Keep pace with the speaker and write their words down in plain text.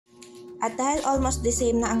At dahil almost the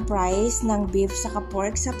same na ang price ng beef sa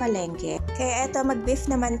pork sa palengke, kaya eto mag-beef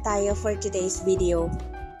naman tayo for today's video.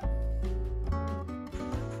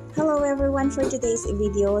 Hello everyone, for today's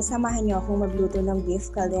video, samahan nyo akong magluto ng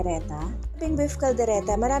beef caldereta. Yung beef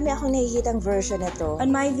caldereta, marami akong nakikitang version nito.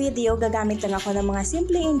 On my video, gagamit lang ako ng mga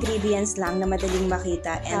simple ingredients lang na madaling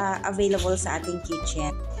makita and available sa ating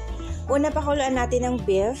kitchen. Una, pakuluan natin ng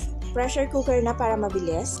beef. Pressure cooker na para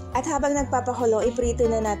mabilis. At habang nagpapakulo, iprito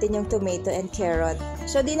na natin yung tomato and carrot.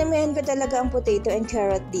 So, dinamihan ko talaga ang potato and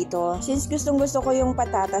carrot dito. Since gustong gusto ko yung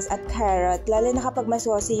patatas at carrot, lalo na kapag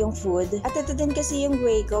masaucy yung food. At ito din kasi yung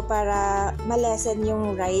way ko para malesen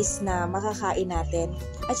yung rice na makakain natin.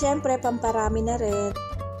 At syempre, pamparami na rin.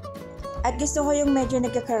 At gusto ko yung medyo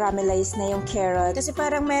nagka-caramelize na yung carrot. Kasi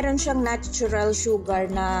parang meron siyang natural sugar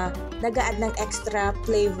na nag-a-add ng extra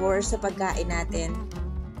flavor sa pagkain natin.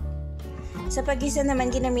 Sa pag-isa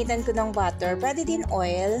naman, ginamitan ko ng butter. Pwede din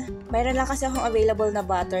oil. Mayroon lang kasi akong available na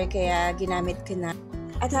butter kaya ginamit ko na.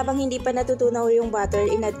 At habang hindi pa natutunaw yung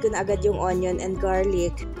butter, in-add ko na agad yung onion and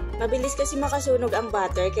garlic. Mabilis kasi makasunog ang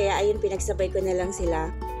butter kaya ayun, pinagsabay ko na lang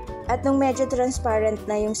sila. At nung medyo transparent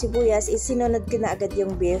na yung sibuyas, sinunod ko na agad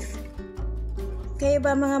yung beef. Kayo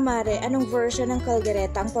ba mga mare, anong version ng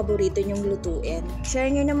caldereta ang paborito nyong lutuin?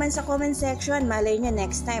 Share nyo naman sa comment section, malay nyo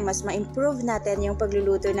next time mas ma-improve natin yung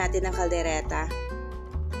pagluluto natin ng caldereta.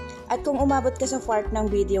 At kung umabot ka sa part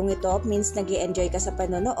ng video ito, means nag-i-enjoy ka sa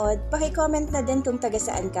panonood, paki-comment na din kung taga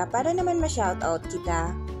saan ka para naman ma-shoutout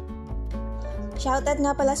kita. Shoutout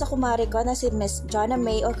nga pala sa kumari ko na si Miss Jonna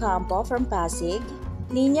May Ocampo from Pasig,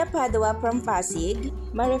 Nina Padua from Pasig,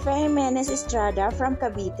 Marife Jimenez Estrada from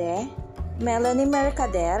Cavite, Melanie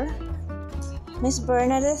Mercader, Miss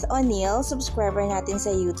Bernadette O'Neill, subscriber natin sa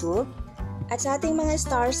YouTube, at sa ating mga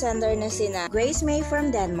star sender na sina Grace May from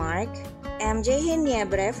Denmark, MJ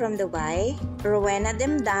Hiniebre from Dubai, Rowena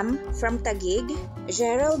Demdam from Taguig,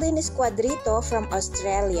 Geraldine Esquadrito from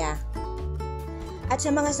Australia. At sa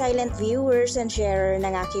mga silent viewers and sharer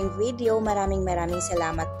ng aking video, maraming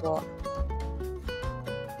salamat po.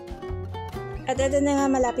 At ito na nga,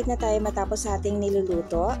 malapit na tayo matapos sa ating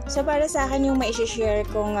niluluto. So para sa akin, yung maishishare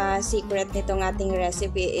kong secret nitong ating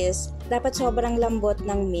recipe is dapat sobrang lambot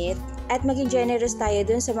ng meat at maging generous tayo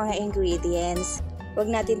dun sa mga ingredients. Huwag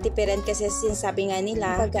natin tipirin kasi sinasabi nga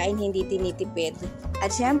nila, pagkain hindi tinitipid.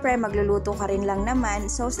 At syempre, magluluto ka rin lang naman,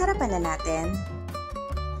 so sarapan na natin.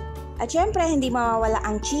 At syempre, hindi mawawala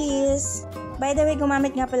ang cheese. By the way,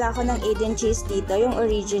 gumamit nga pala ako ng Aden cheese dito, yung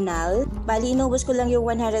original. Bali, inubos ko lang yung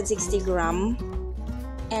 160 gram.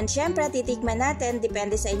 And syempre, titikman natin,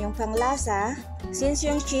 depende sa inyong panglasa. Since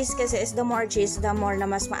yung cheese kasi is the more cheese, the more na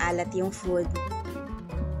mas maalat yung food.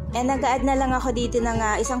 And nag-add na lang ako dito ng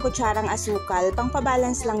isang kutsarang asukal, pang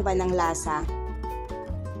pabalance lang ba ng lasa.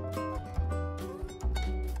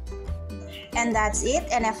 And that's it.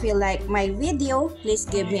 And if you like my video, please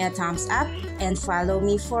give me a thumbs up and follow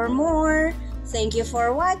me for more. Thank you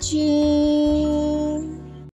for watching!